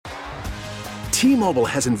T-Mobile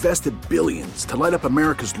has invested billions to light up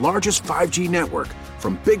America's largest 5G network,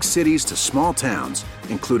 from big cities to small towns,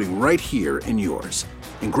 including right here in yours.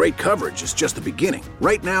 And great coverage is just the beginning.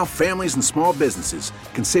 Right now, families and small businesses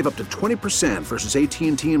can save up to 20% versus AT&T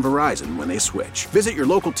and Verizon when they switch. Visit your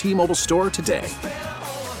local T-Mobile store today.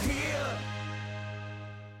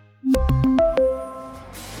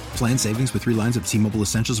 Plan savings with 3 lines of T-Mobile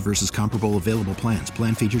Essentials versus comparable available plans.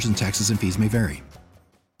 Plan features and taxes and fees may vary.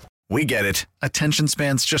 We get it. Attention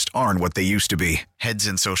spans just aren't what they used to be. Heads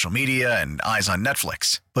in social media and eyes on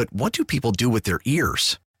Netflix. But what do people do with their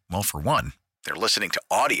ears? Well, for one, they're listening to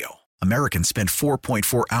audio. Americans spend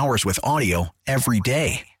 4.4 hours with audio every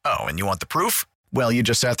day. Oh, and you want the proof? Well, you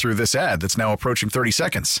just sat through this ad that's now approaching 30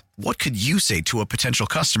 seconds. What could you say to a potential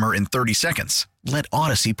customer in 30 seconds? Let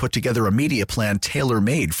Odyssey put together a media plan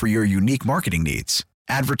tailor-made for your unique marketing needs.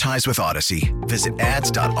 Advertise with Odyssey. Visit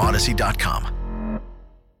ads.odyssey.com.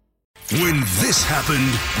 When this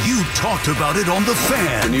happened, you talked about it on The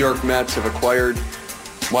Fan. The New York Mets have acquired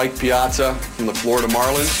Mike Piazza from the Florida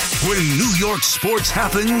Marlins. When New York sports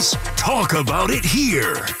happens, talk about it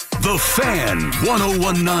here. The Fan,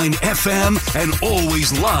 101.9 FM, and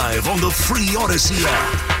always live on the free Odyssey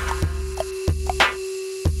app.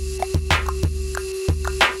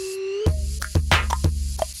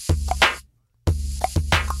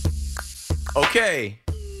 Okay,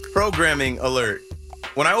 programming alert.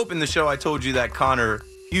 When I opened the show, I told you that Connor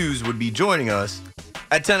Hughes would be joining us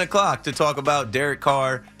at 10 o'clock to talk about Derek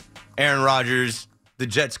Carr, Aaron Rodgers, the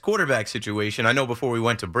Jets quarterback situation. I know before we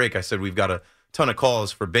went to break, I said we've got a ton of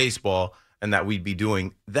calls for baseball and that we'd be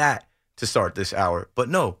doing that to start this hour. But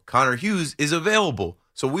no, Connor Hughes is available.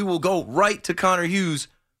 So we will go right to Connor Hughes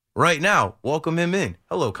right now. Welcome him in.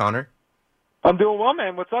 Hello, Connor. I'm doing well,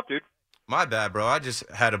 man. What's up, dude? My bad, bro. I just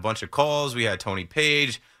had a bunch of calls. We had Tony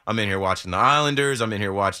Page. I'm in here watching the Islanders. I'm in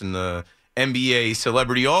here watching the NBA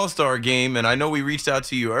Celebrity All-Star Game. And I know we reached out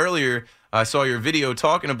to you earlier. I saw your video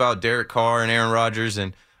talking about Derek Carr and Aaron Rodgers,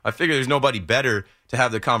 and I figure there's nobody better to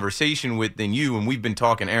have the conversation with than you. And we've been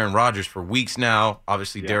talking Aaron Rodgers for weeks now.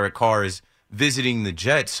 Obviously, Derek Carr is visiting the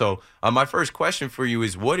Jets. So my first question for you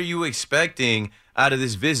is, what are you expecting out of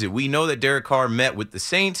this visit? We know that Derek Carr met with the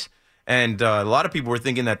Saints, and a lot of people were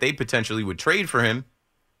thinking that they potentially would trade for him.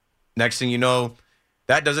 Next thing you know,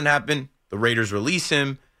 that doesn't happen. The Raiders release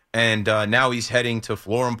him, and now he's heading to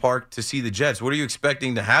Florham Park to see the Jets. What are you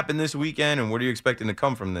expecting to happen this weekend, and what are you expecting to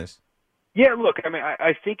come from this? Yeah, look, I mean,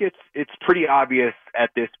 I think it's pretty obvious at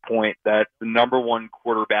this point that the number one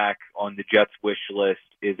quarterback on the Jets' wish list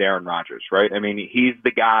is Aaron Rodgers, right? I mean, he's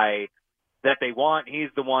the guy that they want. He's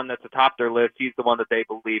the one that's atop their list. He's the one that they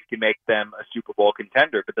believe can make them a Super Bowl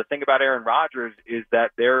contender. But the thing about Aaron Rodgers is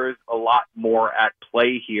that there's a lot more at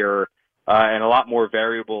play here and a lot more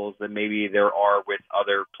variables than maybe there are with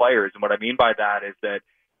other players. And what I mean by that is that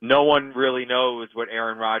no one really knows what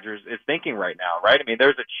Aaron Rodgers is thinking right now, right? I mean,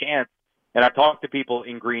 there's a chance, and I've talked to people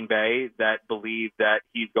in Green Bay that believe that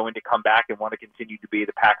he's going to come back and want to continue to be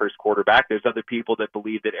the Packers quarterback. There's other people that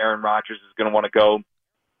believe that Aaron Rodgers is going to want to go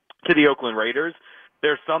to the Oakland Raiders.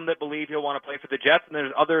 There's some that believe he'll want to play for the Jets, and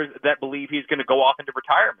there's others that believe he's going to go off into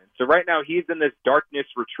retirement. So right now he's in this darkness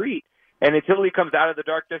retreat, and until he comes out of the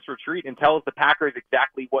darkness retreat and tells the Packers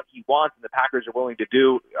exactly what he wants, and the Packers are willing to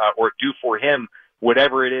do or do for him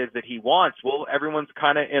whatever it is that he wants, well, everyone's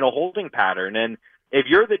kind of in a holding pattern. And if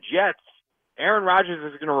you're the Jets, Aaron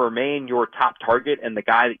Rodgers is going to remain your top target and the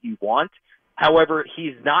guy that you want. However,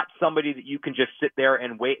 he's not somebody that you can just sit there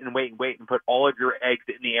and wait and put all of your eggs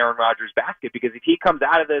in the Aaron Rodgers basket, because if he comes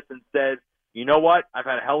out of this and says, you know what, I've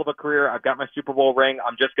had a hell of a career, I've got my Super Bowl ring,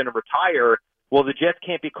 I'm just going to retire, well, the Jets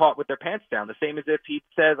can't be caught with their pants down. The same as if he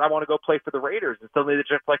says, I want to go play for the Raiders, and suddenly the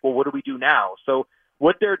Jets are like, well, what do we do now? So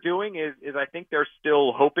what they're doing is I think they're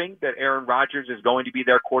still hoping that Aaron Rodgers is going to be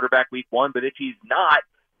their quarterback week one, but if he's not,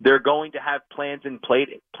 they're going to have plans in place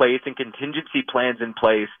and contingency plans in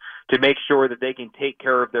place to make sure that they can take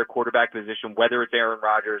care of their quarterback position, whether it's Aaron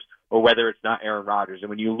Rodgers or whether it's not Aaron Rodgers. And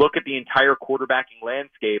when you look at the entire quarterbacking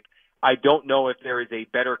landscape, I don't know if there is a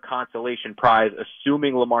better consolation prize,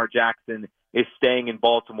 assuming Lamar Jackson is staying in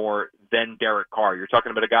Baltimore, than Derek Carr. You're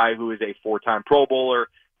talking about a guy who is a 4-time Pro Bowler,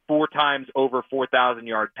 4 times over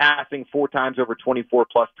 4,000-yard passing, 4 times over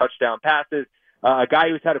 24-plus touchdown passes, a guy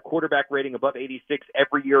who's had a quarterback rating above 86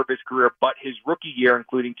 every year of his career, but his rookie year,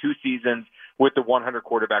 including 2 seasons with the 100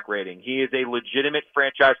 quarterback rating. He is a legitimate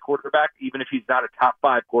franchise quarterback. Even if he's not a top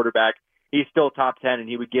 5 quarterback, he's still top 10, and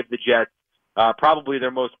he would give the Jets probably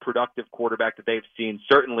their most productive quarterback that they've seen,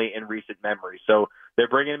 certainly in recent memory. So they're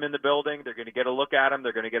bringing him in the building. They're going to get a look at him.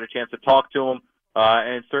 They're going to get a chance to talk to him,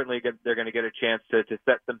 and certainly they're going to get a chance to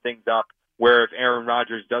set some things up where if Aaron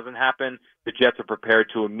Rodgers doesn't happen, the Jets are prepared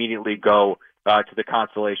to immediately go to the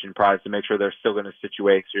consolation prize to make sure they're still in a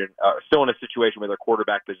situation where their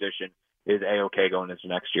quarterback position is A-okay going into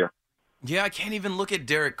next year. Yeah, I can't even look at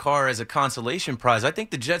Derek Carr as a consolation prize. I think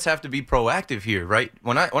the Jets have to be proactive here, right?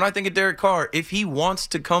 When I think of Derek Carr, if he wants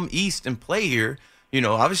to come east and play here,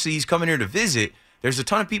 obviously he's coming here to visit. There's a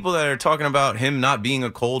ton of people that are talking about him not being a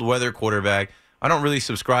cold weather quarterback. I don't really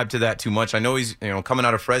subscribe to that too much. I know he's coming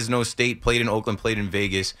out of Fresno State, played in Oakland, played in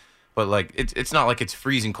Vegas, but it's not like it's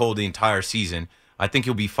freezing cold the entire season. I think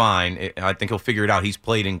he'll be fine. I think he'll figure it out. He's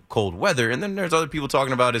played in cold weather. And then there's other people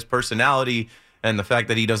talking about his personality and the fact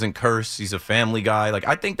that he doesn't curse. He's a family guy.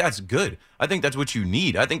 I think that's good. I think that's what you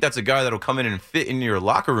need. I think that's a guy that'll come in and fit in your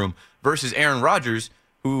locker room versus Aaron Rodgers,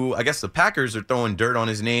 who I guess the Packers are throwing dirt on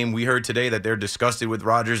his name. We heard today that they're disgusted with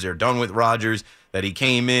Rodgers. They're done with Rodgers, that he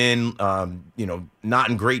came in, not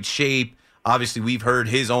in great shape. Obviously, we've heard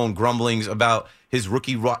his own grumblings about his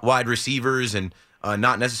rookie wide receivers and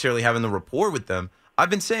not necessarily having the rapport with them. I've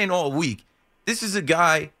been saying all week, this is a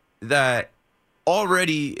guy that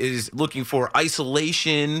already is looking for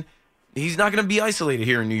isolation. He's not going to be isolated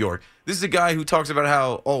here in New York. This is a guy who talks about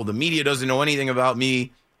how, the media doesn't know anything about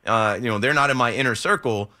me. They're not in my inner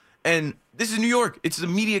circle. And this is New York. It's the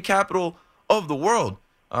media capital of the world.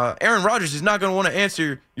 Aaron Rodgers is not going to want to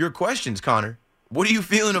answer your questions, Connor. What are you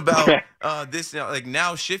feeling about this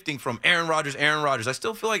now shifting from Aaron Rodgers? I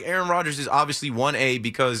still feel like Aaron Rodgers is obviously 1A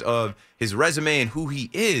because of his resume and who he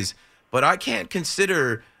is. But I can't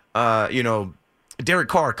consider, Derek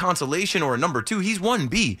Carr consolation or a number 2. He's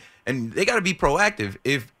 1B. And they got to be proactive.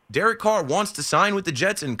 If Derek Carr wants to sign with the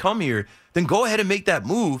Jets and come here, then go ahead and make that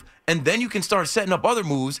move. And then you can start setting up other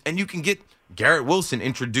moves and you can get Garrett Wilson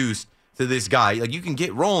introduced to this guy. You can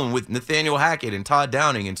get rolling with Nathaniel Hackett and Todd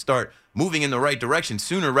Downing and start moving in the right direction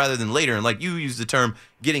sooner rather than later. And like you use the term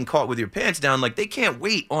getting caught with your pants down, they can't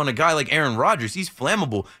wait on a guy like Aaron Rodgers. He's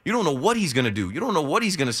flammable. You don't know what he's going to do. You don't know what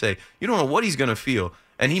he's going to say. You don't know what he's going to feel.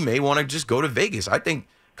 And he may want to just go to Vegas. I think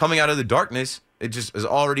coming out of the darkness, it just is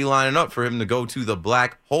already lining up for him to go to the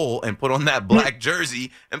black hole and put on that black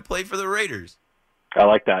jersey and play for the Raiders. I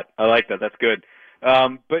like that. That's good.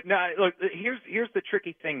 But now, look, here's the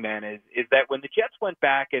tricky thing, man, is that when the Jets went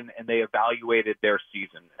back and they evaluated their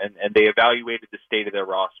season and they evaluated the state of their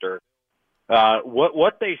roster,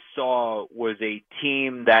 what they saw was a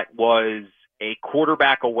team that was a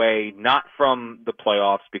quarterback away, not from the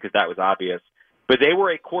playoffs because that was obvious, but they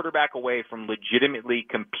were a quarterback away from legitimately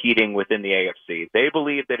competing within the AFC. They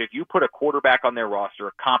believed that if you put a quarterback on their roster,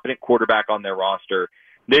 a competent quarterback on their roster,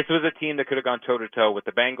 this was a team that could have gone toe-to-toe with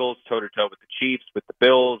the Bengals, toe-to-toe with the Chiefs, with the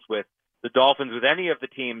Bills, with the Dolphins, with any of the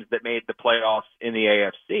teams that made the playoffs in the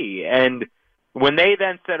AFC. And when they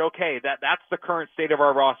then said, okay, that's the current state of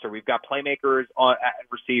our roster. We've got playmakers at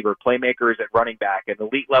receiver, playmakers at running back, an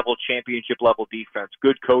elite-level, championship-level defense,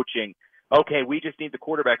 good coaching. Okay, we just need the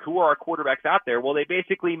quarterback. Who are our quarterbacks out there? Well, they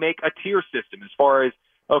basically make a tier system as far as,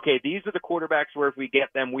 okay, these are the quarterbacks where if we get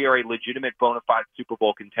them, we are a legitimate bona fide Super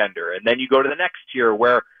Bowl contender. And then you go to the next tier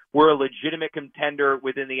where we're a legitimate contender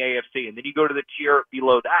within the AFC. And then you go to the tier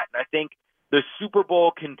below that. And I think the Super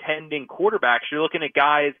Bowl contending quarterbacks, you're looking at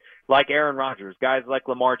guys like Aaron Rodgers, guys like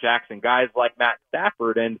Lamar Jackson, guys like Matt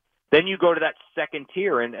Stafford. And then you go to that second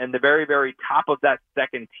tier. And the very, very top of that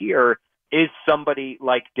second tier is somebody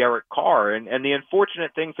like Derek Carr. And the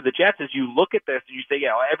unfortunate thing for the Jets is you look at this and you say,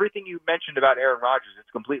 yeah, everything you mentioned about Aaron Rodgers, it's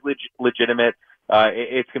completely legitimate.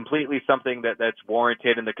 It's completely something that's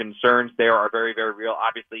warranted, and the concerns there are very, very real.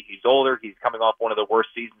 Obviously, he's older. He's coming off one of the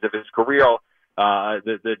worst seasons of his career.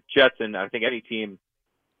 The Jets, and I think any team,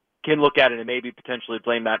 can look at it and maybe potentially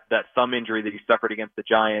blame that thumb injury that he suffered against the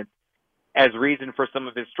Giants as reason for some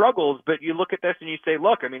of his struggles. But you look at this and you say,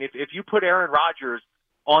 look, I mean, if you put Aaron Rodgers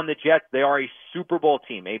on the Jets, they are a Super Bowl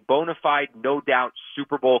team, a bona fide, no doubt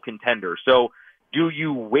Super Bowl contender. So do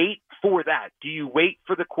you wait for that? Do you wait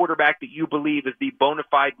for the quarterback that you believe is the bona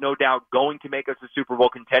fide, no doubt going to make us a Super Bowl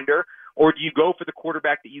contender? Or do you go for the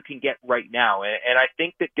quarterback that you can get right now? And I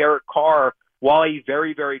think that Derek Carr, while a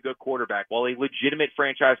very, very good quarterback, while a legitimate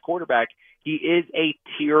franchise quarterback, he is a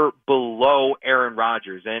tier below Aaron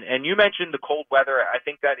Rodgers. And you mentioned the cold weather. I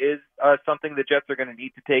think that is something the Jets are going to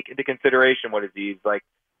need to take into consideration. What is he? He's like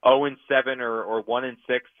 0-7 or 1-6,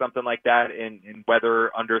 something like that in weather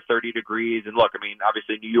under 30 degrees. And look, I mean,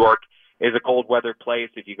 obviously New York is a cold weather place.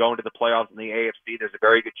 If you go into the playoffs in the AFC, there's a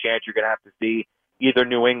very good chance you're going to have to see either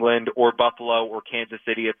New England or Buffalo or Kansas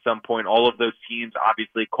City at some point. All of those teams,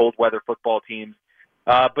 obviously cold weather football teams.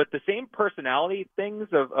 But the same personality things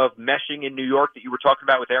of meshing in New York that you were talking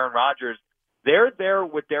about with Aaron Rodgers, they're there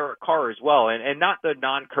with Derek Carr as well. And not the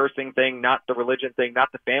non-cursing thing, not the religion thing, not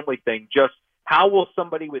the family thing, just how will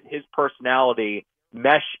somebody with his personality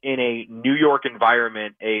mesh in a New York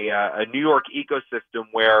environment, a New York ecosystem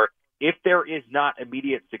where if there is not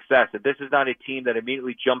immediate success, if this is not a team that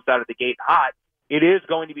immediately jumps out of the gate hot, it is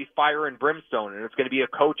going to be fire and brimstone, and it's going to be a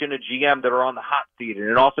coach and a GM that are on the hot seat, and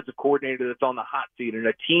an offensive coordinator that's on the hot seat, and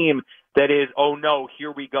a team that is, oh no,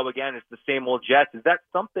 here we go again, it's the same old Jets. Is that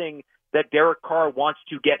something that Derek Carr wants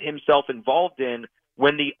to get himself involved in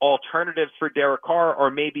when the alternatives for Derek Carr are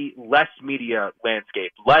maybe less media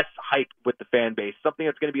landscape, less hype with the fan base, something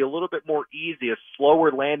that's going to be a little bit more easy, a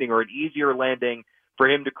slower landing or an easier landing for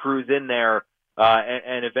him to cruise in there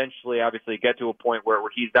and eventually, obviously, get to a point where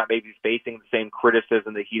he's not maybe facing the same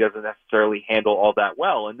criticism that he doesn't necessarily handle all that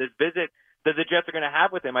well. And this visit that the Jets are going to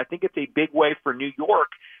have with him, I think it's a big way for New York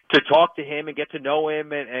to talk to him and get to know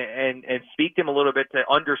him and speak to him a little bit to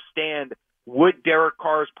understand, would Derek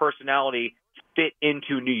Carr's personality fit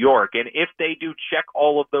into New York? And if they do check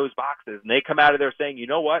all of those boxes and they come out of there saying, you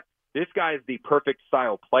know what, this guy is the perfect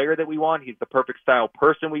style player that we want. He's the perfect style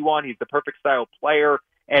person we want. He's the perfect style player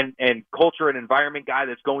and culture and environment guy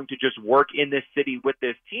that's going to just work in this city with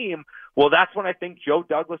this team. Well, that's when I think Joe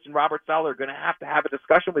Douglas and Robert Saleh are going to have a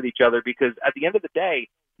discussion with each other, because at the end of the day,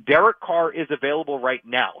 Derek Carr is available right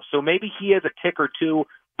now. So maybe he is a tick or two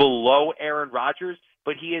below Aaron Rodgers,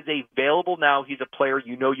 but he is available now. He's a player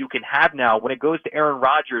you know you can have now. When it goes to Aaron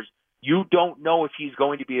Rodgers, you don't know if he's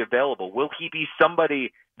going to be available. Will he be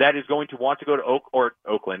somebody that is going to want to go to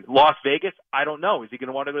Oakland, Las Vegas? I don't know. Is he going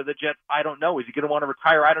to want to go to the Jets? I don't know. Is he going to want to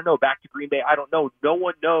retire? I don't know. Back to Green Bay? I don't know. No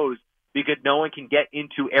one knows, because no one can get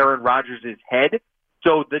into Aaron Rodgers' head.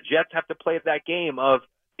 So the Jets have to play that game of,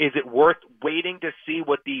 is it worth waiting to see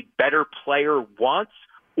what the better player wants,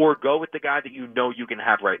 or go with the guy that you know you can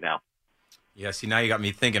have right now? Yeah, see, now you got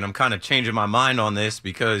me thinking. I'm kind of changing my mind on this,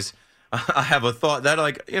 because I have a thought that,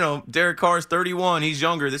 like, Derek Carr's 31. He's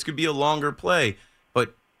younger. This could be a longer play.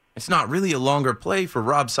 But it's not really a longer play for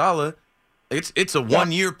Rob Saleh. It's a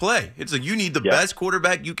one-year play. You need the best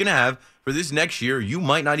quarterback you can have for this next year. You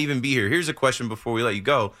might not even be here. Here's a question before we let you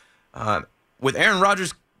go. With Aaron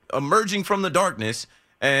Rodgers emerging from the darkness,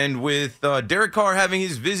 and with Derek Carr having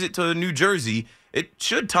his visit to New Jersey, it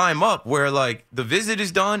should time up where, like, the visit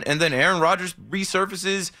is done and then Aaron Rodgers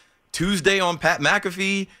resurfaces Tuesday on Pat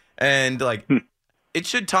McAfee, and, like, it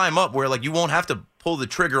should time up where, like, you won't have to pull the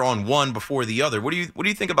trigger on one before the other. What do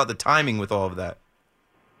you think about the timing with all of that?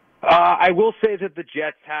 I will say that the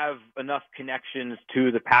Jets have enough connections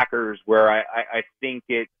to the Packers where I think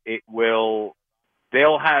they'll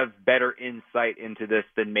have better insight into this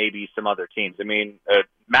than maybe some other teams. I mean,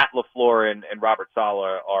 Matt LaFleur and Robert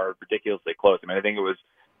Saleh are ridiculously close. I mean, I think it was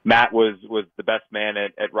Matt was the best man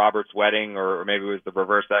at Robert's wedding, or maybe it was the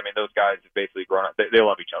reverse. I mean, those guys have basically grown up. They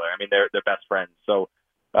love each other. I mean, they're best friends. So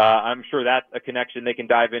I'm sure that's a connection they can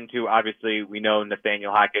dive into. Obviously, we know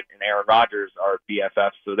Nathaniel Hackett and Aaron Rodgers are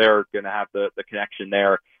BFFs, so they're going to have the connection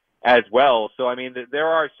there as well. So, I mean, there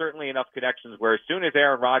are certainly enough connections where as soon as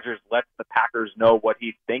Aaron Rodgers lets the Packers know what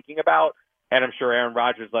he's thinking about, and I'm sure Aaron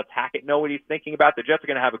Rodgers lets Hackett know what he's thinking about, the Jets are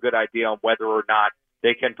going to have a good idea on whether or not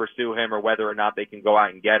they can pursue him or whether or not they can go out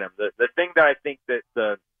and get him. The thing that I think that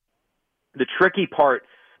the tricky part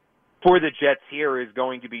for the Jets here is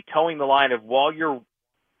going to be towing the line of, while you're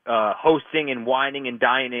hosting and whining and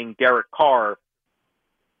dining Derek Carr,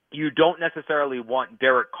 you don't necessarily want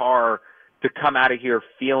Derek Carr to come out of here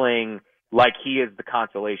feeling like he is the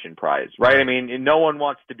consolation prize, right? I mean, no one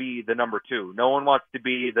wants to be the number two. No one wants to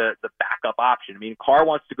be the backup option. I mean, Carr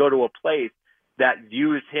wants to go to a place that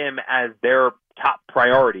views him as their top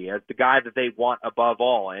priority, as the guy that they want above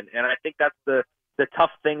all. And I think that's the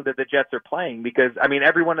tough thing that the Jets are playing, because, I mean,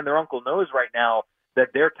 everyone and their uncle knows right now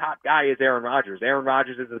that their top guy is Aaron Rodgers. Aaron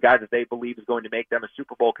Rodgers is the guy that they believe is going to make them a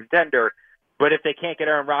Super Bowl contender. But if they can't get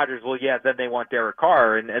Aaron Rodgers, well, yeah, then they want Derek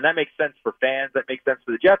Carr. And that makes sense for fans. That makes sense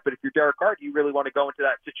for the Jets. But if you're Derek Carr, do you really want to go into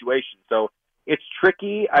that situation? So it's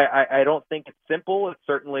tricky. I don't think it's simple. It's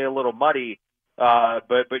certainly a little muddy.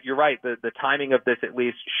 But you're right. The timing of this, at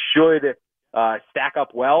least, should stack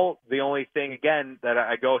up well. The only thing, again, that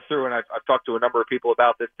I go through, and I've talked to a number of people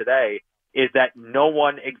about this today, is that no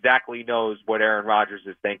one exactly knows what Aaron Rodgers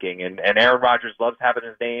is thinking. And Aaron Rodgers loves having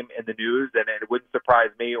his name in the news, and it wouldn't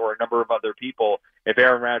surprise me or a number of other people if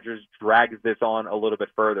Aaron Rodgers drags this on a little bit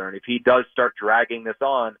further. And if he does start dragging this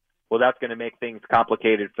on, well, that's going to make things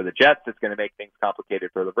complicated for the Jets. It's going to make things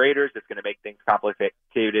complicated for the Raiders. It's going to make things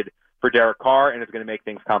complicated for Derek Carr, and it's going to make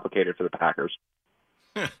things complicated for the Packers.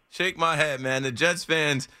 Shake my head, man. The Jets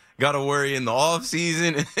fans got to worry in the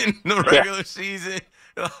offseason and in the regular season.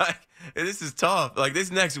 Like, this is tough. Like,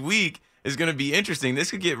 this next week, is going to be interesting.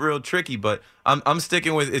 This could get real tricky, but I'm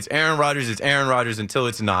sticking with it's Aaron Rodgers. It's Aaron Rodgers until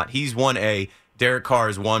it's not. He's 1A. Derek Carr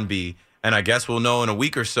is 1B. And I guess we'll know in a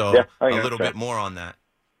week or so a little bit more on that.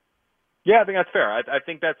 Yeah, I think that's fair. I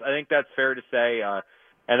think that's fair to say,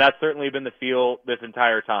 and that's certainly been the feel this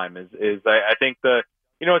entire time. I think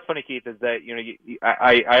what's funny, Keith, is that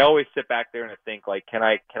I always sit back there and I think like, can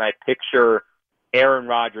I picture Aaron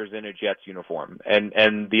Rodgers in a Jets uniform? And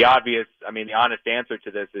the honest answer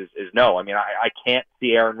to this is no. I mean, I can't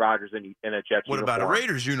see Aaron Rodgers in a Jets uniform. What about a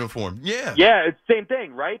Raiders uniform? Yeah. Yeah, it's the same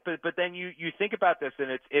thing, right? But then you think about this,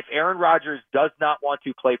 and it's if Aaron Rodgers does not want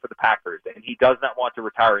to play for the Packers and he does not want to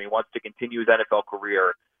retire, he wants to continue his NFL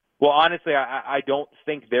career. Well, honestly, I don't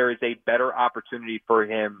think there is a better opportunity for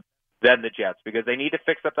him than the Jets, because they need to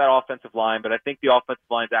fix up that offensive line, but I think the offensive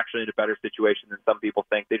line is actually in a better situation than some people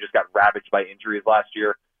think. They just got ravaged by injuries last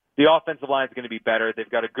year. The offensive line is going to be better. They've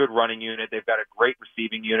got a good running unit. They've got a great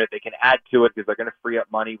receiving unit. They can add to it because they're going to free up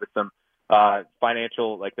money with some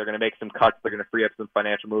financial, like they're going to make some cuts. They're going to free up some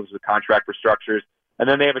financial moves with contract restructures. And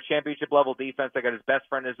then they have a championship-level defense. They got his best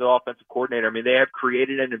friend as the offensive coordinator. I mean, they have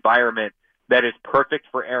created an environment that is perfect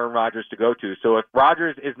for Aaron Rodgers to go to. So if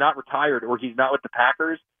Rodgers is not retired or he's not with the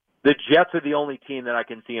Packers, the Jets are the only team that I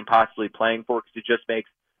can see him possibly playing for, because it just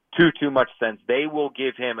makes too much sense. They will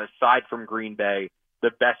give him, aside from Green Bay,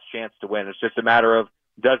 the best chance to win. It's just a matter of,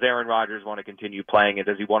 does Aaron Rodgers want to continue playing, and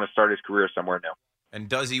does he want to start his career somewhere new? And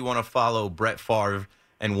does he want to follow Brett Favre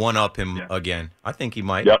and one-up him again? I think he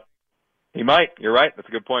might. Yep. He might. You're right. That's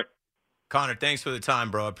a good point. Connor, thanks for the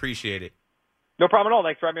time, bro. I appreciate it. No problem at all.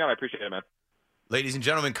 Thanks for having me on. I appreciate it, man. Ladies and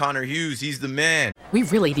gentlemen, Connor Hughes, he's the man. We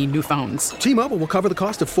really need new phones. T-Mobile will cover the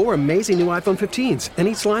cost of 4 amazing new iPhone 15s, and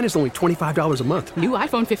each line is only $25 a month. New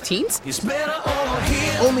iPhone 15s? It's better over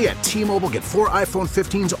here. Only at T-Mobile, get 4 iPhone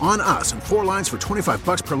 15s on us and 4 lines for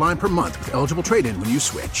 $25 per line per month with eligible trade-in when you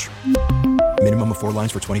switch. Minimum of 4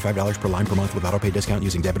 lines for $25 per line per month with autopay discount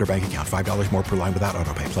using debit or bank account. $5 more per line without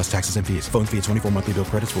autopay, plus taxes and fees. Phone fee at 24 monthly bill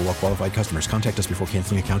credits for well-qualified customers. Contact us before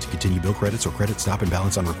canceling account to continue bill credits or credit stop and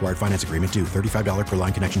balance on required finance agreement due. $35 per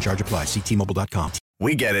line connection charge applies. See T-Mobile.com.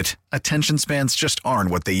 We get it. Attention spans just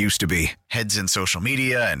aren't what they used to be. Heads in social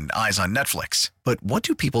media and eyes on Netflix. But what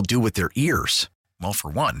do people do with their ears? Well,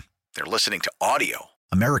 for one, they're listening to audio.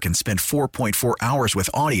 Americans spend 4.4 hours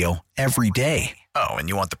with audio every day. Oh, and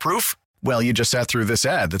you want the proof? Well, you just sat through this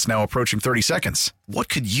ad that's now approaching 30 seconds. What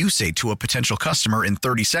could you say to a potential customer in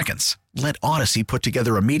 30 seconds? Let Odyssey put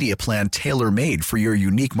together a media plan tailor-made for your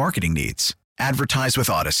unique marketing needs. Advertise with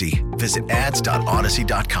Odyssey. Visit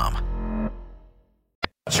ads.odyssey.com.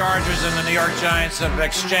 Chargers and the New York Giants have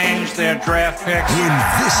exchanged their draft picks. When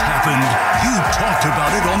this happened, you talked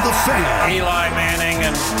about it on The Fan. Eli Manning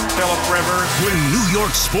and Phillip Rivers. When New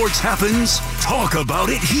York sports happens, talk about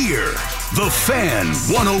it here. The Fan,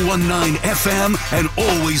 101.9 FM, and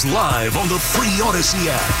always live on the free Odyssey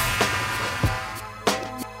app.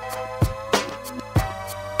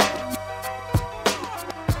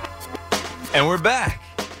 And we're back.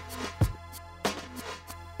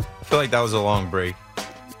 I feel like that was a long break.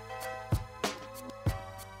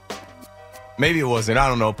 Maybe it wasn't. I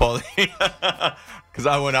don't know, Paulie. Because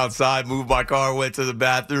I went outside, moved my car, went to the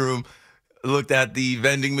bathroom, looked at the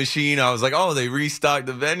vending machine. I was like, oh, they restocked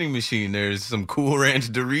the vending machine. There's some Cool Ranch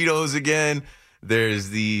Doritos again. There's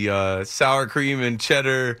the sour cream and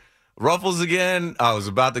cheddar Ruffles again. I was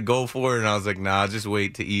about to go for it, and I was like, nah, I'll just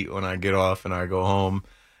wait to eat when I get off and I go home,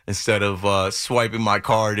 instead of swiping my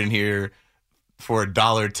card in here for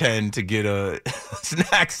 $1.10 to get a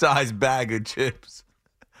snack-sized bag of chips.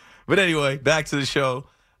 But anyway, back to the show.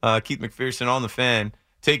 Keith McPherson on The Fan,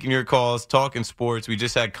 taking your calls, talking sports. We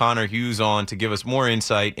just had Connor Hughes on to give us more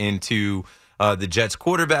insight into the Jets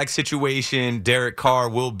quarterback situation. Derek Carr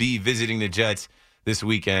will be visiting the Jets this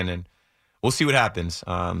weekend, and we'll see what happens.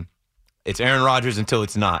 It's Aaron Rodgers until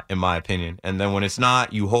it's not, in my opinion. And then when it's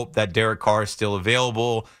not, you hope that Derek Carr is still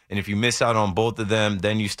available. And if you miss out on both of them,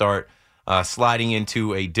 then you start sliding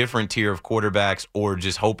into a different tier of quarterbacks, or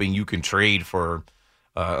just hoping you can trade for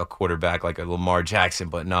a quarterback like a Lamar Jackson.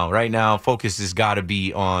 But no, right now, focus has got to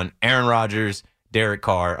be on Aaron Rodgers, Derek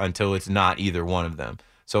Carr, until it's not either one of them.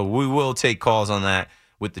 So we will take calls on that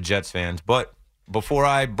with the Jets fans. But before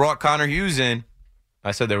I brought Connor Hughes in,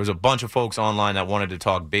 I said there was a bunch of folks online that wanted to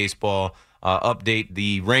talk baseball. Update,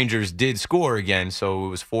 the Rangers did score again, so it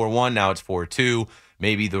was 4-1, now it's 4-2.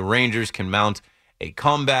 Maybe the Rangers can mount a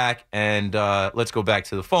comeback, and let's go back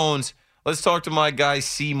to the phones. Let's talk to my guy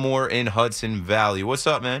Seymour in Hudson Valley. What's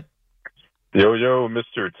up, man? Yo,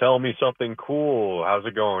 mister, tell me something cool. How's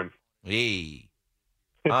it going? Hey.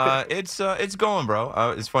 It's going,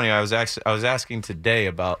 bro. It's funny, I was asking today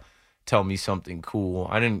about tell me something cool.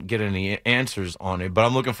 I didn't get any answers on it, but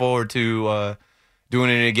I'm looking forward to doing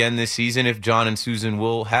it again this season if John and Susan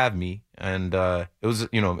will have me. And it was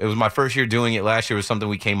my first year doing it. Last year was something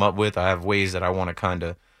we came up with. I have ways that I want to kind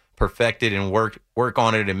of perfect it and work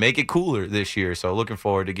on it and make it cooler this year. So looking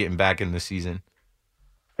forward to getting back in the season.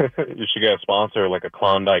 You should get a sponsor like a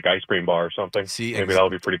Klondike ice cream bar or something. See, maybe that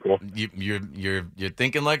would be pretty cool. You're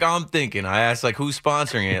thinking like I'm thinking. I asked like who's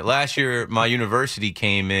sponsoring it. Last year, my university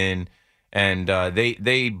came in and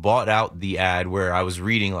they bought out the ad where I was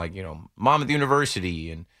reading like Monmouth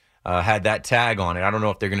University and had that tag on it. I don't know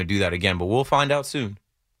if they're going to do that again, but we'll find out soon.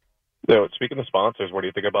 So, speaking of sponsors, what do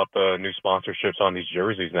you think about the new sponsorships on these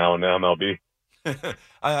jerseys now in the MLB?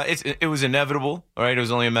 It was inevitable, all right? It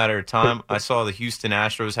was only a matter of time. I saw the Houston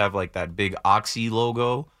Astros have like that big Oxy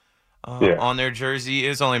logo on their jersey. It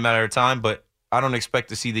was only a matter of time, but I don't expect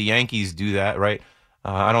to see the Yankees do that, right?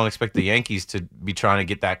 I don't expect the Yankees to be trying to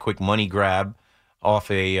get that quick money grab off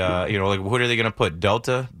like what are they going to put?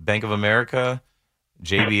 Delta, Bank of America,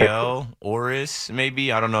 JBL, Oris,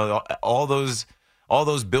 maybe? I don't know. All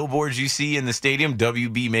those billboards you see in the stadium,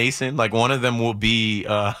 WB Mason, like one of them will be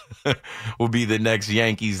the next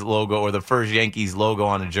Yankees logo or the first Yankees logo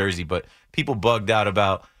on a jersey. But people bugged out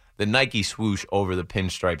about the Nike swoosh over the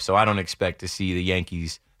pinstripe, so I don't expect to see the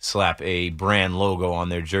Yankees slap a brand logo on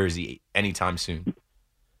their jersey anytime soon.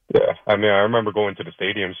 Yeah, I mean, I remember going to the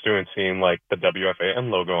stadiums too and seeing like the WFAN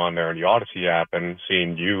logo on there in the Odyssey app and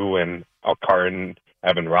seeing you and Al Carton,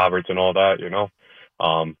 Evan Roberts, and all that,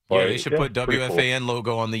 But, they should put WFAN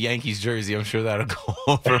logo on the Yankees jersey. I'm sure that'll go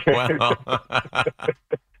over well.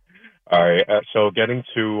 All right. So getting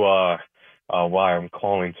to why I'm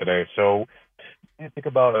calling today. So you think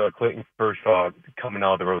about Clayton Kershaw coming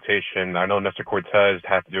out of the rotation. I know Nestor Cortez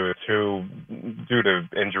had to do it too due to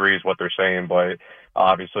injuries, what they're saying, but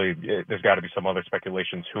obviously there's got to be some other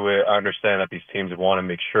speculation to it. I understand that these teams want to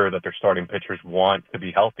make sure that their starting pitchers want to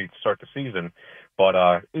be healthy to start the season. But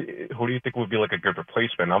who do you think would be like a good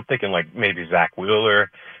replacement? I'm thinking like maybe Zach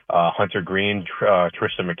Wheeler, Hunter Green,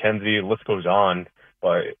 Tristan McKenzie. List goes on,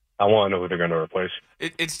 but I want to know who they're going to replace.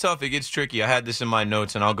 It's tough. It gets tricky. I had this in my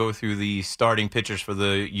notes, and I'll go through the starting pitchers for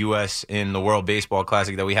the U.S. in the World Baseball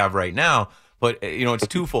Classic that we have right now. But, it's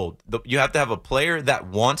twofold. You have to have a player that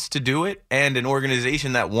wants to do it and an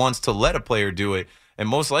organization that wants to let a player do it. And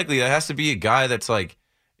most likely that has to be a guy that's like,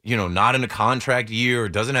 not in a contract year or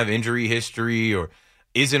doesn't have injury history or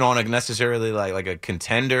isn't on necessarily like a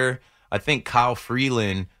contender. I think Kyle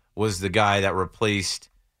Freeland was the guy that replaced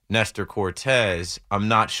Nestor Cortez. I'm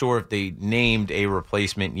not sure if they named a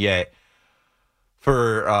replacement yet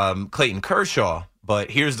for Clayton Kershaw, but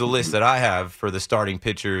here's the list that I have for the starting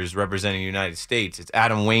pitchers representing the United States. It's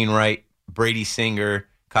Adam Wainwright, Brady Singer,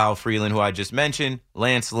 Kyle Freeland, who I just mentioned,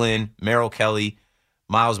 Lance Lynn, Merrill Kelly,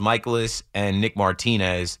 Miles Michaelis, and Nick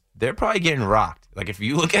Martinez. They're probably getting rocked. Like if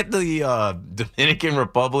you look at the Dominican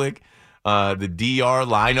Republic, the DR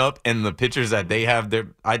lineup and the pitchers that they have there,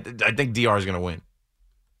 I think DR is going to win.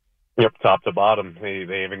 Yep, top to bottom.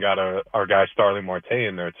 They even got our guy Starling Marte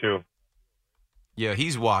in there too. Yeah,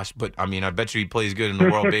 he's washed, but I mean, I bet you he plays good in the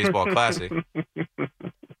World Baseball Classic.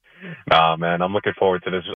 Nah, man, I'm looking forward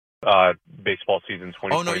to this baseball season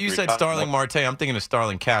 2023. Oh no, you said Starling Marte. I'm thinking of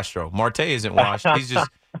Starling Castro. Marte isn't washed. He's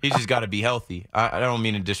just got to be healthy. I don't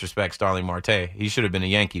mean to disrespect Starling Marte. He should have been a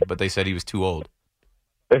Yankee, but they said he was too old.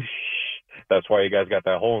 That's why you guys got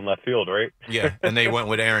that hole in left field, right? Yeah, and they went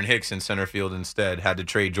with Aaron Hicks in center field instead. Had to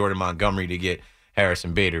trade Jordan Montgomery to get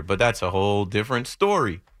Harrison Bader, but that's a whole different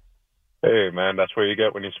story. Hey, man, that's what you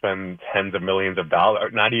get when you spend tens of millions of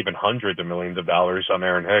dollars, not even hundreds of millions of dollars on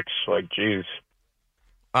Aaron Hicks. Like, geez.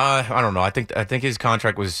 I don't know. I think his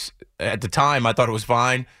contract was, at the time, I thought it was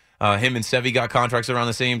fine. Him and Sevy got contracts around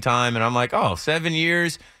the same time, and I'm like, 7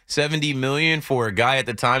 years, $70 million for a guy at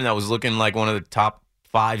the time that was looking like one of the top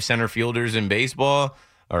 5 center fielders in baseball,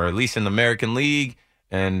 or at least in the American League.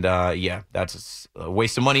 And, that's a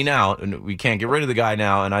waste of money now. And we can't get rid of the guy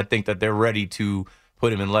now, and I think that they're ready to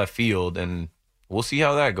put him in left field, and we'll see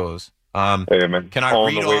how that goes. Hey, man. Can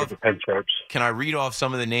I read off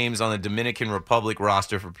some of the names on the Dominican Republic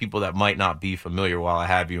roster for people that might not be familiar while I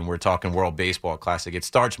have you and we're talking World Baseball Classic? It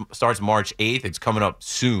starts March 8th. It's coming up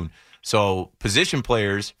soon. So position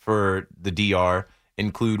players for the DR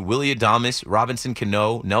include Willie Adames, Robinson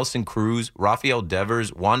Cano, Nelson Cruz, Rafael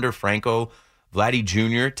Devers, Wander Franco, Vladdy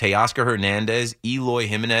Jr., Teoscar Hernandez, Eloy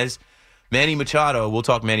Jimenez, Manny Machado. We'll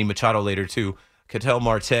talk Manny Machado later too. Ketel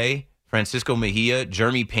Marte, Francisco Mejia,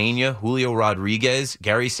 Jeremy Pena, Julio Rodriguez,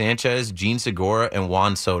 Gary Sanchez, Gene Segura, and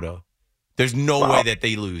Juan Soto. There's no way that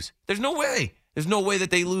they lose. There's no way. There's no way that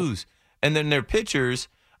they lose. And then their pitchers,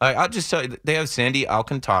 I'll just tell you, they have Sandy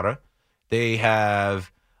Alcantara, They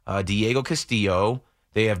have Diego Castillo.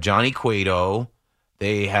 They have Johnny Cueto.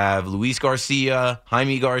 They have Luis Garcia,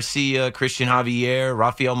 Jaime Garcia, Christian Javier,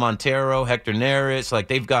 Rafael Montero, Hector Neris. Like,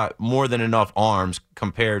 they've got more than enough arms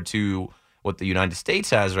compared to what the United States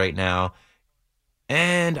has right now.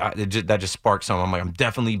 And that just sparked something. I'm like, I'm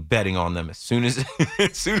definitely betting on them as soon as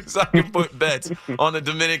I can put bets on the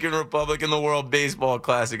Dominican Republic and the World Baseball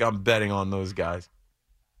Classic. I'm betting on those guys.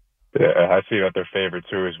 Yeah, I see that they're favored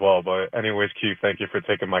too as well. But anyways, Keith, thank you for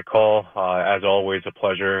taking my call. As always, a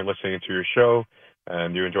pleasure listening to your show,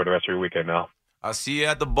 and you enjoy the rest of your weekend now. I'll see you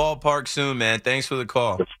at the ballpark soon, man. Thanks for the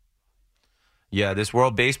call. Yeah, this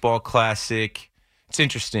World Baseball Classic, it's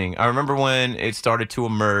interesting. I remember when it started to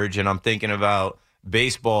emerge, and I'm thinking about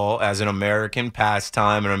baseball as an American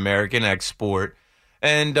pastime, an American export.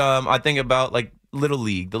 And I think about, like, Little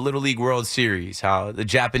League, the Little League World Series, how the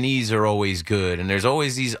Japanese are always good. And there's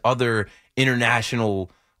always these other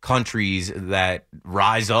international countries that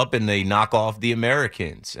rise up and they knock off the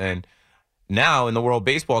Americans. And now in the World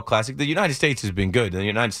Baseball Classic, the United States has been good. The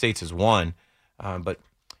United States has won. But,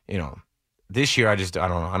 this year I don't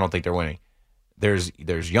know. I don't think they're winning.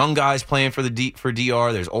 There's young guys playing for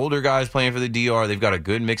DR. There's older guys playing for the DR. They've got a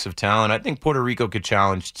good mix of talent. I think Puerto Rico could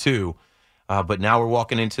challenge too. But now we're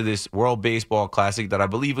walking into this World Baseball Classic that I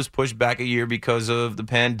believe was pushed back a year because of the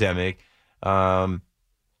pandemic. I'm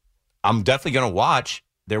definitely going to watch.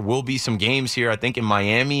 There will be some games here, I think, in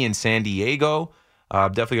Miami and San Diego.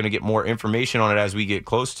 I'm definitely going to get more information on it as we get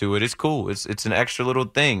close to it. It's cool. It's an extra little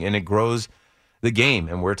thing, and it grows the game.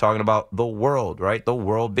 And we're talking about the world, right? The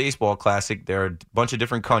World Baseball Classic. There are a bunch of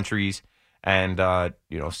different countries and,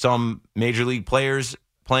 some major league players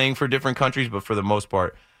playing for different countries. But for the most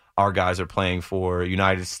part, our guys are playing for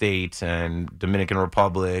United States and Dominican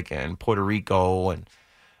Republic and Puerto Rico. And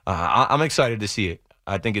I'm excited to see it.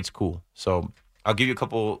 I think it's cool. So I'll give you a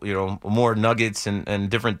couple, more nuggets and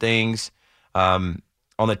different things. On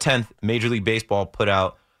the 10th, Major League Baseball put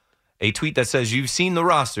out a tweet that says, "You've seen the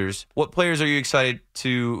rosters. What players are you excited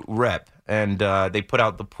to rep?" And they put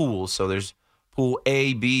out the pools. So there's pool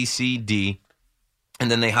A, B, C, D. And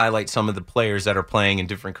then they highlight some of the players that are playing in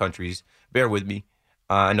different countries. Bear with me.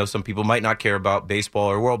 I know some people might not care about baseball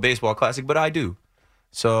or World Baseball Classic, but I do.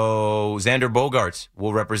 So Xander Bogaerts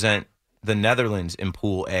will represent the Netherlands in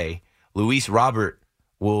pool A. Luis Robert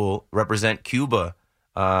will represent Cuba.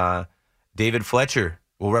 David Fletcher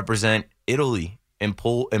will represent Italy. In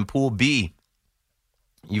pool B,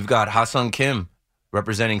 you've got Ha-Seong Kim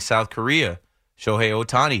representing South Korea, Shohei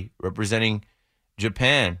Ohtani representing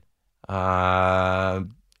Japan, Aaron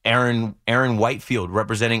Whitefield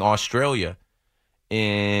representing Australia.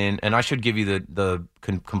 And I should give you the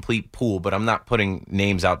complete pool, but I'm not putting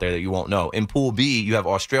names out there that you won't know. In pool B, you have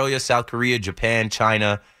Australia, South Korea, Japan,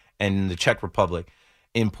 China, and the Czech Republic.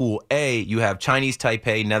 In pool A, you have Chinese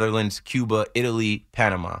Taipei, Netherlands, Cuba, Italy,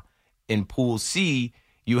 Panama. In Pool C,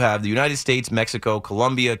 you have the United States, Mexico,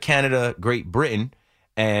 Colombia, Canada, Great Britain.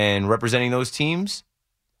 And representing those teams,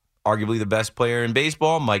 arguably the best player in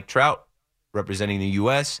baseball, Mike Trout, representing the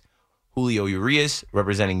U.S., Julio Urias,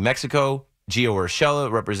 representing Mexico, Gio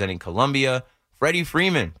Urshela, representing Colombia, Freddie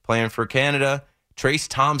Freeman, playing for Canada, Trace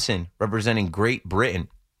Thompson, representing Great Britain.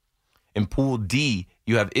 In Pool D,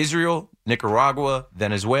 you have Israel, Nicaragua,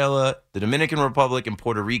 Venezuela, the Dominican Republic, and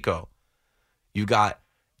Puerto Rico. You got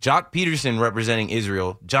Jock Peterson representing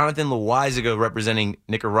Israel, Jonathan Loaizaga representing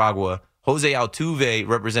Nicaragua, Jose Altuve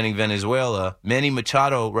representing Venezuela, Manny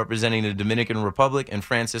Machado representing the Dominican Republic, and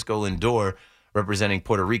Francisco Lindor representing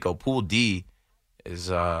Puerto Rico. Pool D is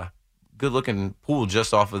a good-looking pool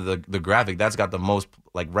just off of the graphic. That's got the most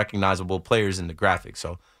recognizable players in the graphic.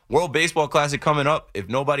 So World Baseball Classic coming up. If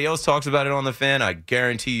nobody else talks about it on The Fan, I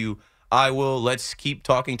guarantee you I will. Let's keep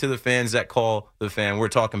talking to the fans that call The Fan. We're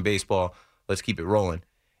talking baseball. Let's keep it rolling.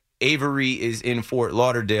 Avery is in Fort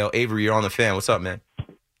Lauderdale. Avery, you're on The Fan. What's up, man?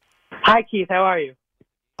 Hi, Keith. How are you?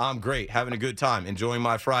 I'm great. Having a good time. Enjoying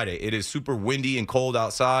my Friday. It is super windy and cold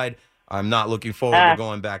outside. I'm not looking forward to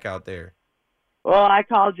going back out there. Well, I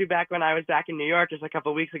called you back when I was back in New York just a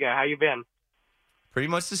couple of weeks ago. How you been? Pretty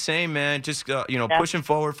much the same, man. Just, pushing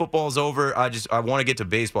forward. Football's over. I want to get to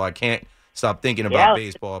baseball. I can't stop thinking about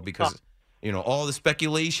baseball because all the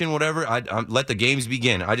speculation, whatever, I let the games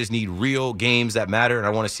begin. I just need real games that matter, and I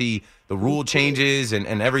want to see the rule changes and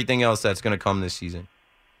everything else that's going to come this season.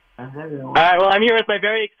 All right, well, I'm here with my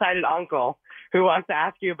very excited uncle who wants to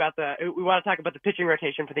ask you about we want to talk about the pitching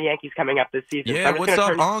rotation for the Yankees coming up this season. Yeah, what's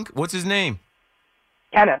up, Unc? What's his name?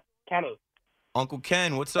 Kenny. Uncle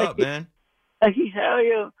Ken, what's up, man? I can tell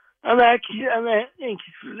you, I'm at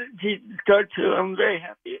Yankees for the start too. I'm very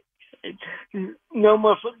happy. No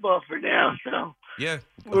more football for now, so Yeah,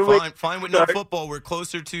 We're fine with no football. We're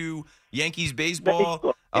closer to Yankees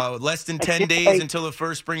baseball. Less than 10 days until the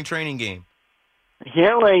first spring training game. I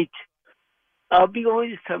can't wait. I'll be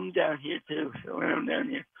going to come down here too. So when I'm down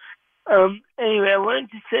here. Anyway, I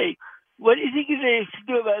wanted to say, what do you think they should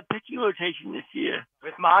do about pitching rotation this year?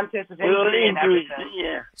 With Montes, with injury and everything.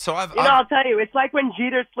 Yeah. So I'll tell you, it's like when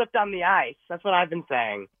Jeter slipped on the ice. That's what I've been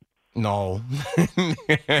saying. No.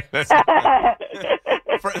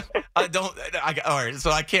 All right,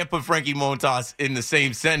 so I can't put Frankie Montas in the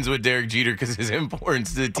same sentence with Derek Jeter because his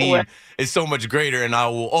importance to the team is so much greater, and I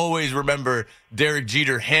will always remember Derek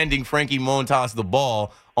Jeter handing Frankie Montas the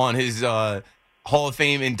ball on his Hall of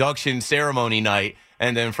Fame induction ceremony night,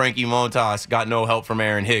 and then Frankie Montas got no help from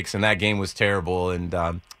Aaron Hicks, and that game was terrible.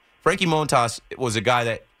 And Frankie Montas was a guy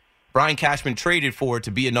that Brian Cashman traded for to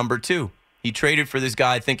be a number 2. He traded for this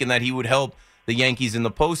guy thinking that he would help the Yankees in the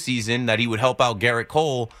postseason, that he would help out Garrett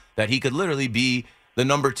Cole, that he could literally be the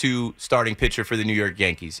number 2 starting pitcher for the New York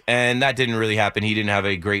Yankees. And that didn't really happen. He didn't have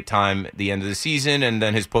a great time at the end of the season, and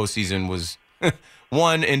then his postseason was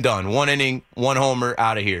one and done. 1 inning, 1 homer,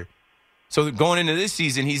 out of here. So going into this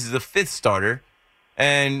season, he's the 5th starter,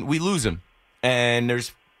 and we lose him. And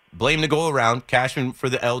there's blame to go around. Cashman for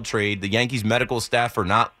the L trade, the Yankees medical staff for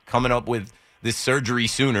not coming up with this surgery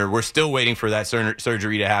sooner. We're still waiting for that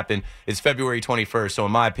surgery to happen. It's February 21st, so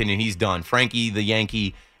in my opinion, he's done. Frankie the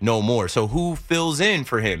Yankee, no more. So who fills in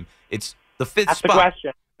for him? It's the 5th That's spot. The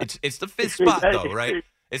question. It's the 5th spot, though, right?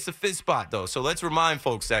 It's the 5th spot, though. So let's remind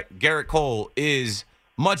folks that Garrett Cole is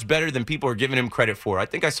much better than people are giving him credit for. I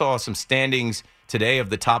think I saw some standings today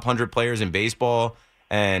of the top 100 players in baseball,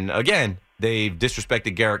 and again, they've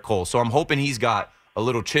disrespected Garrett Cole. So I'm hoping he's got a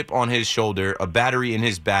little chip on his shoulder, a battery in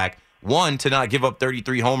his back. 1, to not give up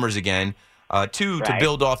 33 homers again. 2, to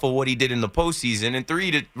build off of what he did in the postseason. And 3,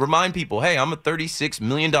 to remind people, hey, I'm a $36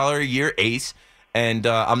 million a year ace, and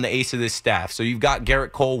I'm the ace of this staff. So you've got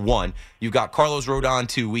Garrett Cole, 1. You've got Carlos Rodon,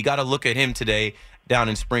 2. We got to look at him today down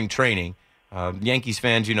in spring training. Yankees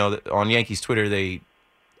fans, you know, on Yankees Twitter, they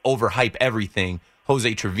overhype everything.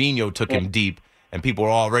 Jose Trevino took him deep. And people are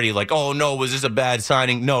already like, oh, no, was this a bad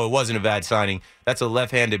signing? No, it wasn't a bad signing. That's a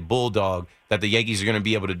left-handed bulldog that the Yankees are going to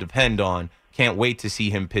be able to depend on. Can't wait to see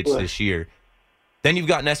him pitch this year. Then you've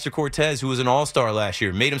got Nestor Cortez, who was an all-star last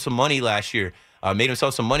year, made him some money last year, made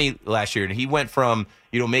himself some money last year. And he went from,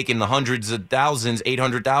 making the hundreds of thousands,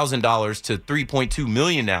 $800,000 to $3.2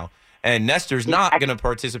 million now. And Nestor's not going to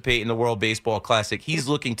participate in the World Baseball Classic. He's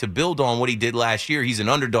looking to build on what he did last year. He's an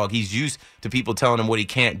underdog. He's used to people telling him what he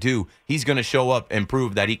can't do. He's going to show up and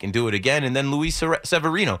prove that he can do it again. And then Luis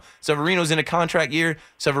Severino. Severino's in a contract year.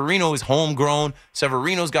 Severino is homegrown.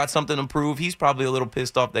 Severino's got something to prove. He's probably a little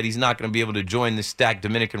pissed off that he's not going to be able to join the stacked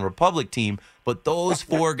Dominican Republic team. But those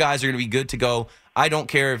 4 guys are going to be good to go. I don't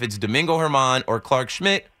care if it's Domingo Germán or Clark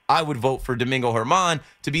Schmidt. I would vote for Domingo Germán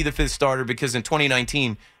to be the 5th starter because in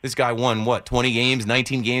 2019, this guy won, 20 games,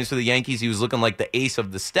 19 games for the Yankees. He was looking like the ace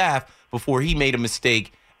of the staff before he made a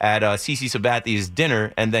mistake at CC Sabathia's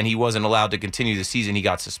dinner, and then he wasn't allowed to continue the season. He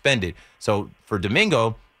got suspended. So for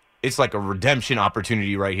Domingo, it's like a redemption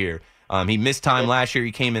opportunity right here. He missed time last year.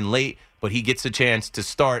 He came in late, but he gets a chance to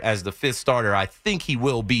start as the 5th starter. I think he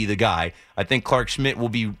will be the guy. I think Clark Schmidt will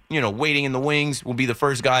be, waiting in the wings, will be the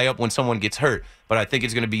first guy up when someone gets hurt. But I think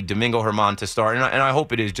it's going to be Domingo Germán to start, and I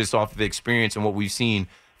hope it is just off of experience and what we've seen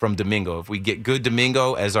from Domingo. If we get good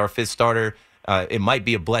Domingo as our 5th starter, it might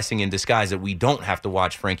be a blessing in disguise that we don't have to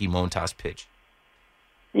watch Frankie Montas pitch.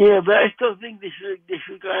 Yeah, but I still think they should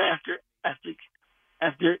go after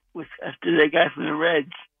the guy from the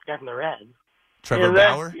Reds. Trevor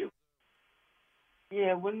Bauer?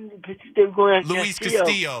 Yeah, when they were going after Luis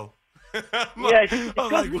Castillo. Him. Guy from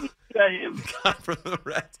the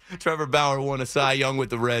Reds. Trevor Bauer won a Cy Young with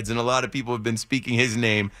the Reds, and a lot of people have been speaking his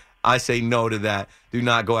name. I say no to that. Do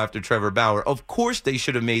not go after Trevor Bauer. Of course they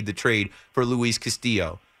should have made the trade for Luis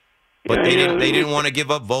Castillo. But they didn't want to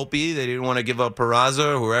give up Volpe. They didn't want to give up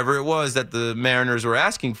Peraza or whoever it was that the Mariners were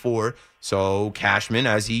asking for. So Cashman,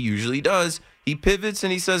 as he usually does, he pivots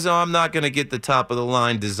and he says, oh, I'm not going to get the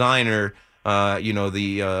top-of-the-line designer,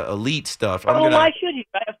 the elite stuff. Why should he?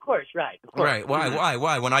 Of course, right. Of course. Right.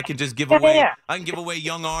 Why? When I can just give away, I can give away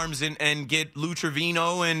young arms and get Lou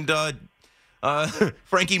Trevino and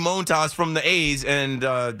Frankie Montas from the A's, and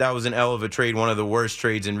that was an L of a trade, one of the worst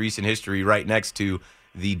trades in recent history, right next to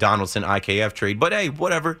the Donaldson IKF trade. But hey,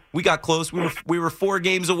 whatever. We got close. We were 4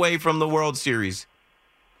 games away from the World Series.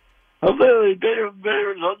 Hopefully, better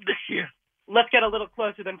result this year. Let's get a little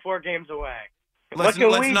closer than 4 games away. Let's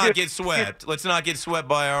not get swept. Let's not get swept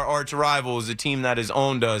by our arch rivals, a team that has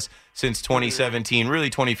owned us since 2017, really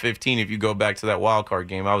 2015 if you go back to that wild card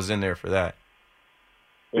game. I was in there for that.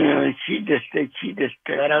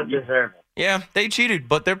 They don't deserve it. Yeah, they cheated,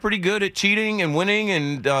 but they're pretty good at cheating and winning,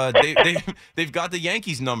 and they've got the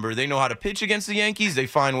Yankees number. They know how to pitch against the Yankees. They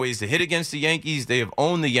find ways to hit against the Yankees. They have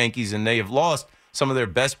owned the Yankees, and they have lost some of their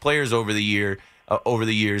best players over the years,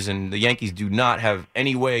 and the Yankees do not have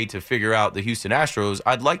any way to figure out the Houston Astros.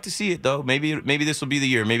 I'd like to see it, though. Maybe this will be the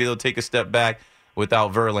year. Maybe they'll take a step back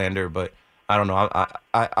without Verlander, but I don't know.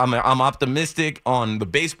 I'm optimistic on the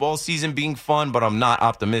baseball season being fun, but I'm not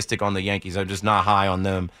optimistic on the Yankees. I'm just not high on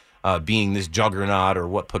them being this juggernaut, or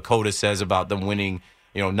what Pacoda says about them winning,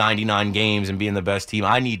 99 games and being the best team.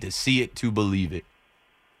 I need to see it to believe it.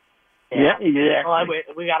 Yeah, exactly. Well,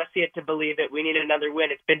 we got to see it to believe it. We need another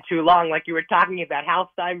win. It's been too long. Like you were talking about,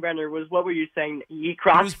 Hal Steinbrenner was, what were you saying? He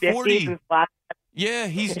crossed 50 since last. Yeah,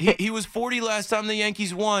 he was 40 last time the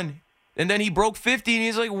Yankees won. And then he broke 50, and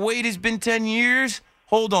he's like, wait, it's been 10 years?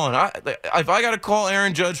 Hold on. If I got to call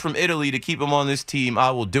Aaron Judge from Italy to keep him on this team,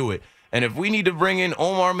 I will do it. And if we need to bring in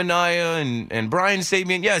Omar Minaya and Brian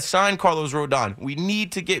Sabian, yes, sign Carlos Rodon. We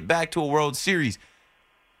need to get back to a World Series.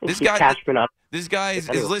 This guy is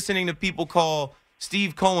listening to people call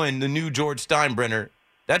Steve Cohen the new George Steinbrenner.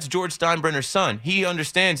 That's George Steinbrenner's son. He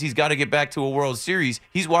understands he's got to get back to a World Series.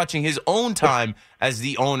 He's watching his own time as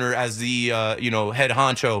the owner, as the head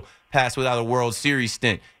honcho, pass without a World Series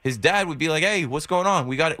stint. His dad would be like, "Hey, what's going on?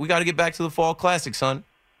 We got to get back to the Fall Classic, son.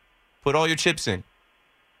 Put all your chips in."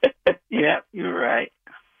 Yeah, you're right.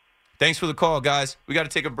 Thanks for the call, guys. We got to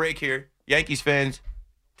take a break here. Yankees fans,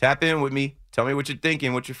 tap in with me. Tell me what you're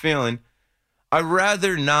thinking, what you're feeling. I'd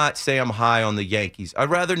rather not say I'm high on the Yankees. I'd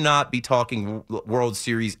rather not be talking World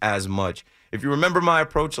Series as much. If you remember my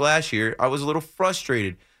approach last year, I was a little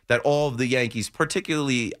frustrated that all of the Yankees,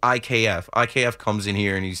 particularly IKF comes in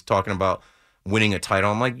here and he's talking about winning a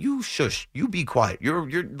title. I'm like, you shush, you be quiet. You're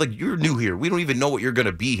new here. We don't even know what you're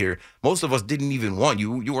gonna be here. Most of us didn't even want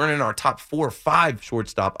you. You weren't in our top 4 or 5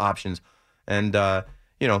 shortstop options, and the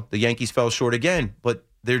Yankees fell short again. But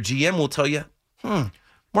their GM will tell you,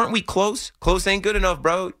 weren't we close? Close ain't good enough,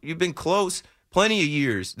 bro. You've been close plenty of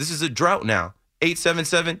years. This is a drought now.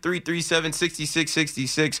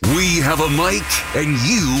 877-337-6666. We have a mic and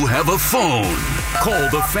you have a phone. Call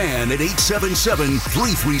the Fan at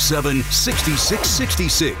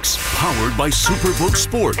 877-337-6666. Powered by Superbook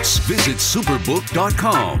Sports. Visit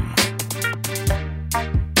superbook.com.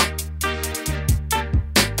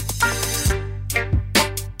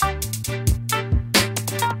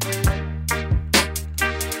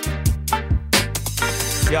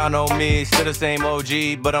 Y'all know me, still the same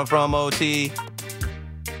OG, but I'm from OT.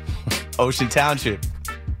 Ocean Township,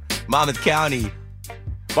 Monmouth County,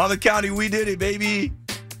 we did it, baby.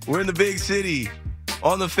 We're in the big city,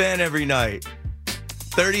 on the Fan every night.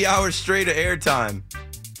 30 hours straight of airtime.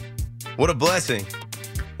 What a blessing.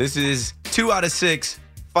 This is 2 out of 6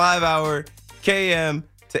 5-hour KM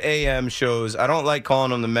to AM shows. I don't like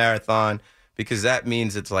calling them the marathon because that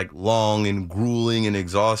means it's like long and grueling and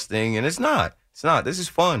exhausting, and it's not. It's not. This is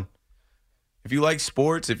fun. If you like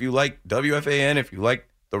sports, if you like WFAN, if you like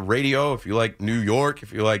the radio, if you like New York,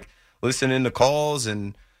 if you like listening to calls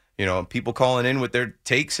and, people calling in with their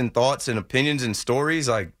takes and thoughts and opinions and stories,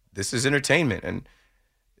 like, this is entertainment. And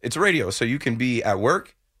it's radio, so you can be at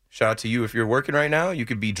work. Shout out to you if you're working right now. You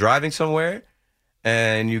could be driving somewhere,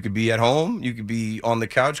 and you could be at home. You could be on the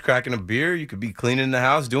couch cracking a beer. You could be cleaning the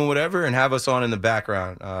house, doing whatever, and have us on in the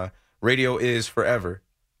background. Radio is forever.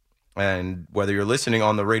 And whether you're listening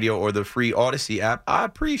on the radio or the free Odyssey app, I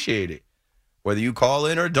appreciate it. Whether you call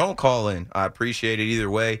in or don't call in, I appreciate it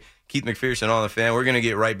either way. Keith McPherson on the Fan. We're going to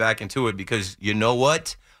get right back into it because you know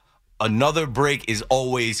what? Another break is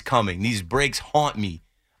always coming. These breaks haunt me.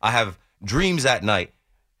 I have dreams at night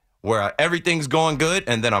where everything's going good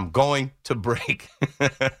and then I'm going to break.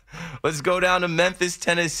 Let's go down to Memphis,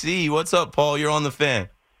 Tennessee. What's up, Paul? You're on the Fan.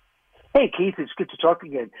 Hey, Keith. It's good to talk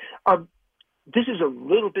again. This is a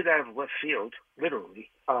little bit out of left field,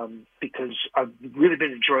 literally, because I've really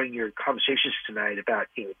been enjoying your conversations tonight about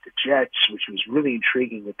the Jets, which was really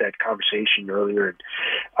intriguing with that conversation earlier,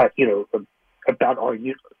 and about our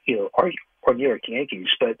New York Yankees.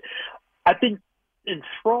 But I've been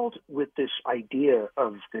enthralled with this idea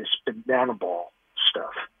of this banana ball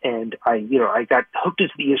stuff, and I got hooked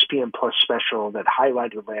into the ESPN Plus special that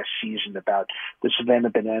highlighted last season about the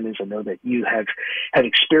Savannah Bananas. I know that you have had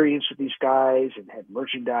experience with these guys and had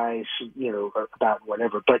merchandise, about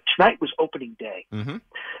whatever. But tonight was opening day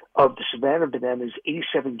of the Savannah Bananas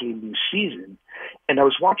 87-game new season, and I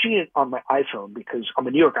was watching it on my iPhone because I'm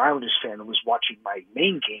a New York Islanders fan and was watching my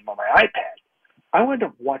main game on my iPad. I wound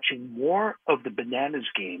up watching more of the Bananas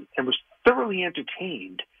game and was thoroughly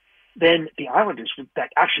entertained than the Islanders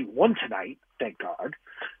that actually won tonight, thank God.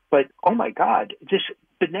 But, oh, my God, this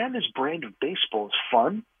Bananas brand of baseball is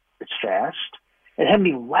fun. It's fast. It had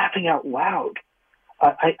me laughing out loud.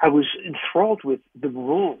 I was enthralled with the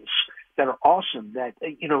rules that are awesome. That,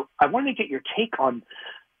 I wanted to get your take on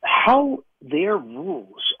how their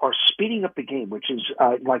rules are speeding up the game, which is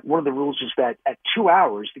like one of the rules is that at 2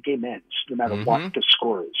 hours, the game ends, no matter what the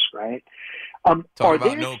score is, right? Talk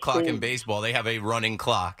about no clock in baseball. They have a running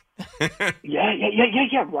clock.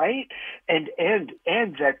 Yeah, right. And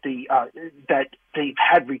that that they've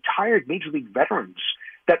had retired Major League veterans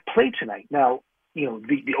that played tonight. Now, the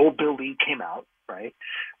old Bill Lee came out, right,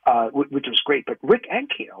 which was great. But Rick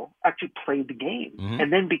Ankiel actually played the game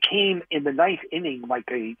and then became, in the ninth inning, like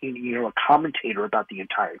a commentator about the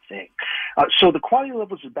entire thing. So the quality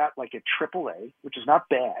level is about like a AAA, which is not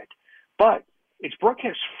bad, but it's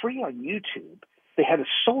broadcast free on YouTube. They had a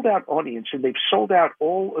sold-out audience, and they've sold out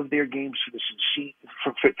all of their games for this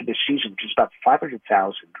season, which is about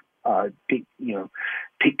 500,000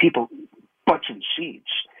 people, butts in seats.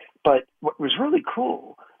 But what was really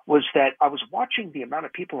cool was that I was watching the amount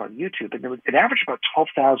of people on YouTube, and there was an average about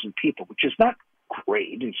 12,000 people, which is not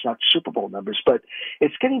great. It's not Super Bowl numbers, but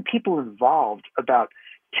it's getting people involved about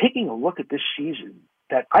taking a look at this season.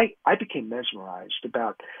 That I became mesmerized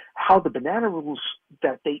about how the banana rules,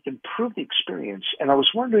 that they improve the experience. And I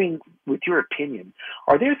was wondering, with your opinion,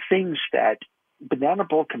 are there things that Banana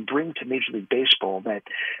Bowl can bring to Major League Baseball that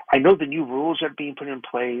I know the new rules are being put in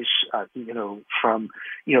place, from,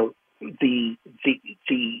 the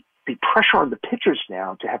pressure on the pitchers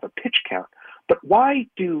now to have a pitch count. But why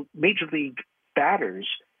do Major League batters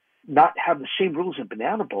not have the same rules in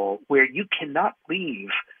Banana Bowl where you cannot leave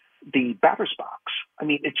the batter's box? I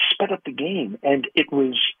mean, it sped up the game, and it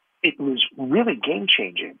was really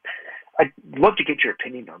game-changing. I'd love to get your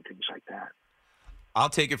opinion on things like that. I'll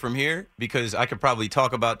take it from here because I could probably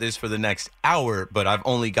talk about this for the next hour, but I've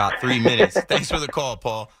only got 3 minutes. Thanks for the call,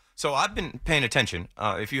 Paul. So I've been paying attention.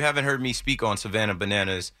 If you haven't heard me speak on Savannah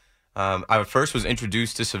Bananas, I first was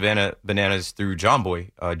introduced to Savannah Bananas through John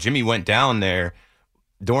Boy. Jimmy went down there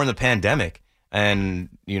during the pandemic, and,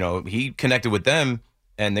 he connected with them,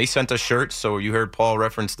 and they sent us shirts. So you heard Paul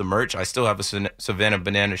reference the merch. I still have a Savannah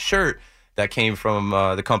Bananas shirt that came from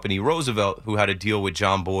the company Roosevelt, who had a deal with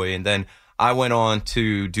John Boy. And then I went on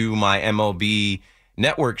to do my MLB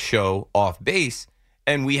network show Off Base,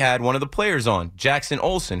 and we had one of the players on, Jackson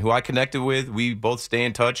Olsen, who I connected with. We both stay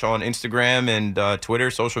in touch on Instagram and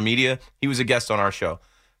Twitter, social media. He was a guest on our show.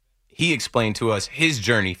 He explained to us his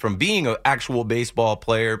journey from being an actual baseball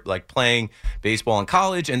player, like playing baseball in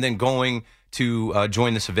college, and then going to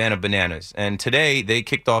join the Savannah Bananas. And today they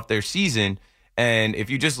kicked off their season. And if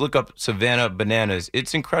you just look up Savannah Bananas,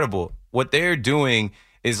 it's incredible. What they're doing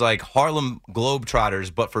is like Harlem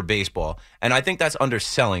Globetrotters, but for baseball. And I think that's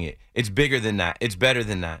underselling it. It's bigger than that. It's better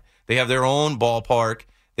than that. They have their own ballpark.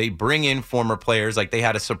 They bring in former players. Like they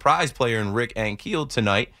had a surprise player in Rick Ankiel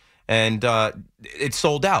tonight, and it's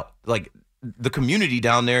sold out. Like the community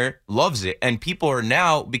down there loves it, and people are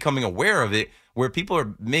now becoming aware of it, where people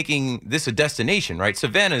are making this a destination, right?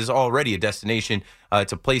 Savannah is already a destination.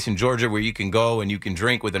 It's a place in Georgia where you can go and you can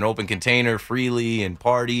drink with an open container freely and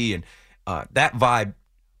party. And that vibe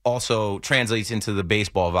also translates into the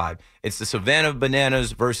baseball vibe. It's the Savannah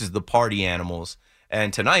Bananas versus the Party Animals.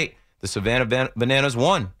 And tonight, the Savannah Bananas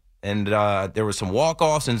won. And there were some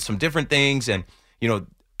walk-offs and some different things. And,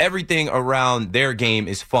 everything around their game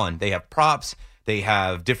is fun. They have props. They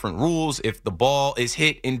have different rules. If the ball is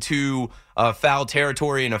hit into foul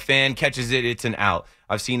territory and a fan catches it, it's an out.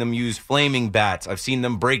 I've seen them use flaming bats. I've seen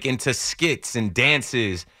them break into skits and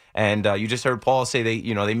dances. And you just heard Paul say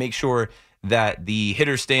they make sure that the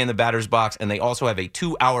hitters stay in the batter's box, and they also have a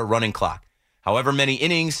 2-hour running clock. However many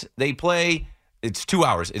innings they play, it's 2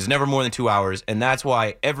 hours. It's never more than 2 hours, and that's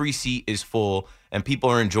why every seat is full and people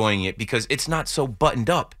are enjoying it because it's not so buttoned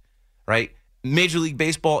up, right? Major League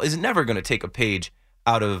Baseball is never going to take a page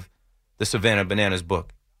out of the Savannah Bananas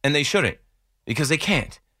book, and they shouldn't because they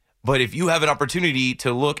can't. But if you have an opportunity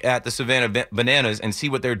to look at the Savannah Bananas and see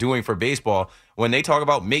what they're doing for baseball, when they talk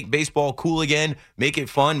about make baseball cool again, make it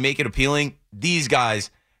fun, make it appealing, these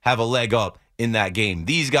guys have a leg up in that game.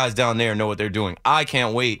 These guys down there know what they're doing. I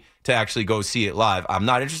can't wait to actually go see it live. I'm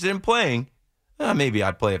not interested in playing. Maybe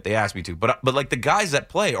I'd play if they asked me to. But like the guys that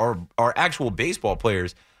play are actual baseball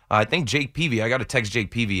players. I think Jake Peavy, I got to text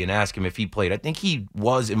Jake Peavy and ask him if he played. I think he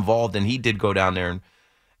was involved and he did go down there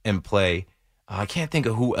and play. I can't think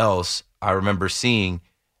of who else I remember seeing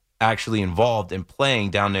actually involved in playing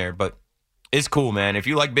down there. But It's cool, man. If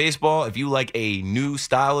you like baseball, if you like a new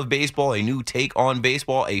style of baseball, a new take on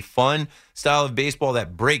baseball, a fun style of baseball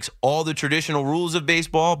that breaks all the traditional rules of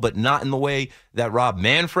baseball, but not in the way that Rob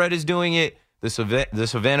Manfred is doing it, the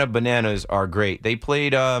Savannah Bananas are great. They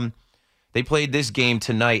played this game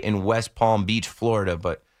tonight in West Palm Beach, Florida,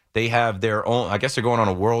 but they have their own, I guess they're going on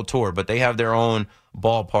a world tour, but they have their own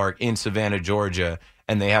ballpark in Savannah, Georgia.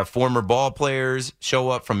 And they have former ball players show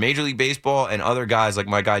up from Major League Baseball and other guys like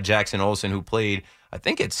my guy Jackson Olsen, who played, I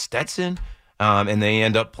think it's Stetson, and they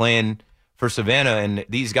end up playing for Savannah. And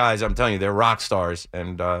these guys, I'm telling you, they're rock stars,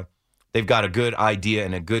 and they've got a good idea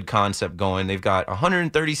and a good concept going. They've got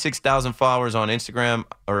 136,000 followers on Instagram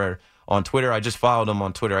or on Twitter. I just followed them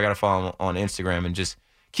on Twitter. I got to follow them on Instagram and just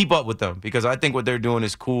keep up with them because I think what they're doing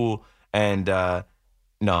is cool. And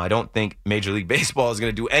no, I don't think Major League Baseball is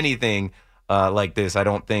going to do anything like this. I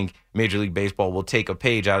don't think Major League Baseball will take a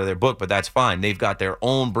page out of their book, but that's fine. They've got their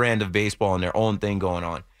own brand of baseball and their own thing going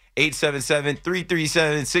on.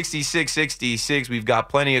 877-337-6666. We've got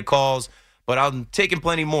plenty of calls, but I'm taking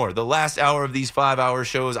plenty more. The last hour of these 5-hour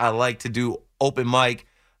shows, I like to do open mic,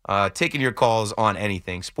 taking your calls on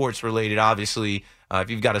anything. Sports related, obviously. If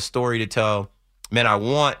you've got a story to tell, man, I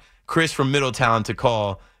want Chris from Middletown to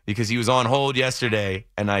call because he was on hold yesterday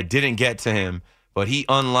and I didn't get to him. But he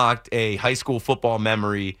unlocked a high school football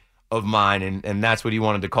memory of mine, and that's what he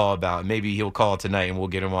wanted to call about. Maybe he'll call tonight, and we'll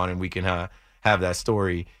get him on, and we can have that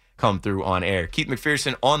story come through on air. Keith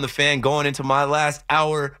McPherson on The Fan going into my last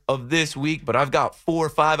hour of this week, but I've got 4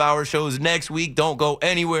 5-hour shows next week. Don't go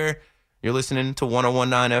anywhere. You're listening to 101.9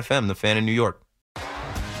 FM, The Fan in New York.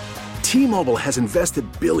 T-Mobile has invested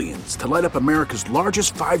billions to light up America's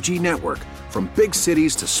largest 5G network from big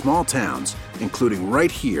cities to small towns, including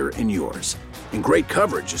right here in yours. And great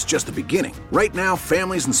coverage is just the beginning. Right now,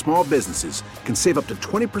 families and small businesses can save up to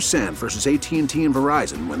 20% versus AT&T and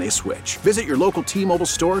Verizon when they switch. Visit your local T-Mobile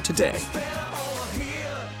store today.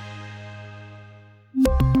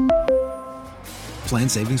 Plan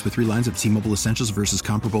savings with 3 lines of T-Mobile Essentials versus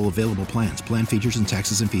comparable available plans. Plan features and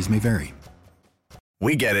taxes and fees may vary.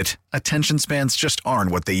 We get it. Attention spans just aren't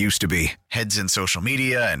what they used to be. Heads in social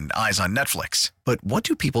media and eyes on Netflix. But what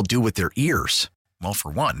do people do with their ears? Well,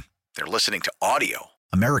 for one, they're listening to audio.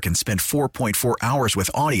 Americans spend 4.4 hours with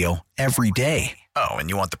audio every day. Oh, and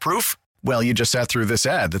you want the proof? Well, you just sat through this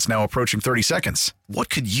ad that's now approaching 30 seconds. What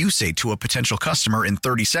could you say to a potential customer in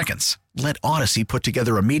 30 seconds? Let Odyssey put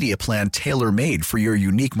together a media plan tailor-made for your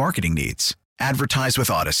unique marketing needs. Advertise with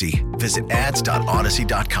Odyssey. Visit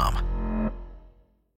ads.odyssey.com.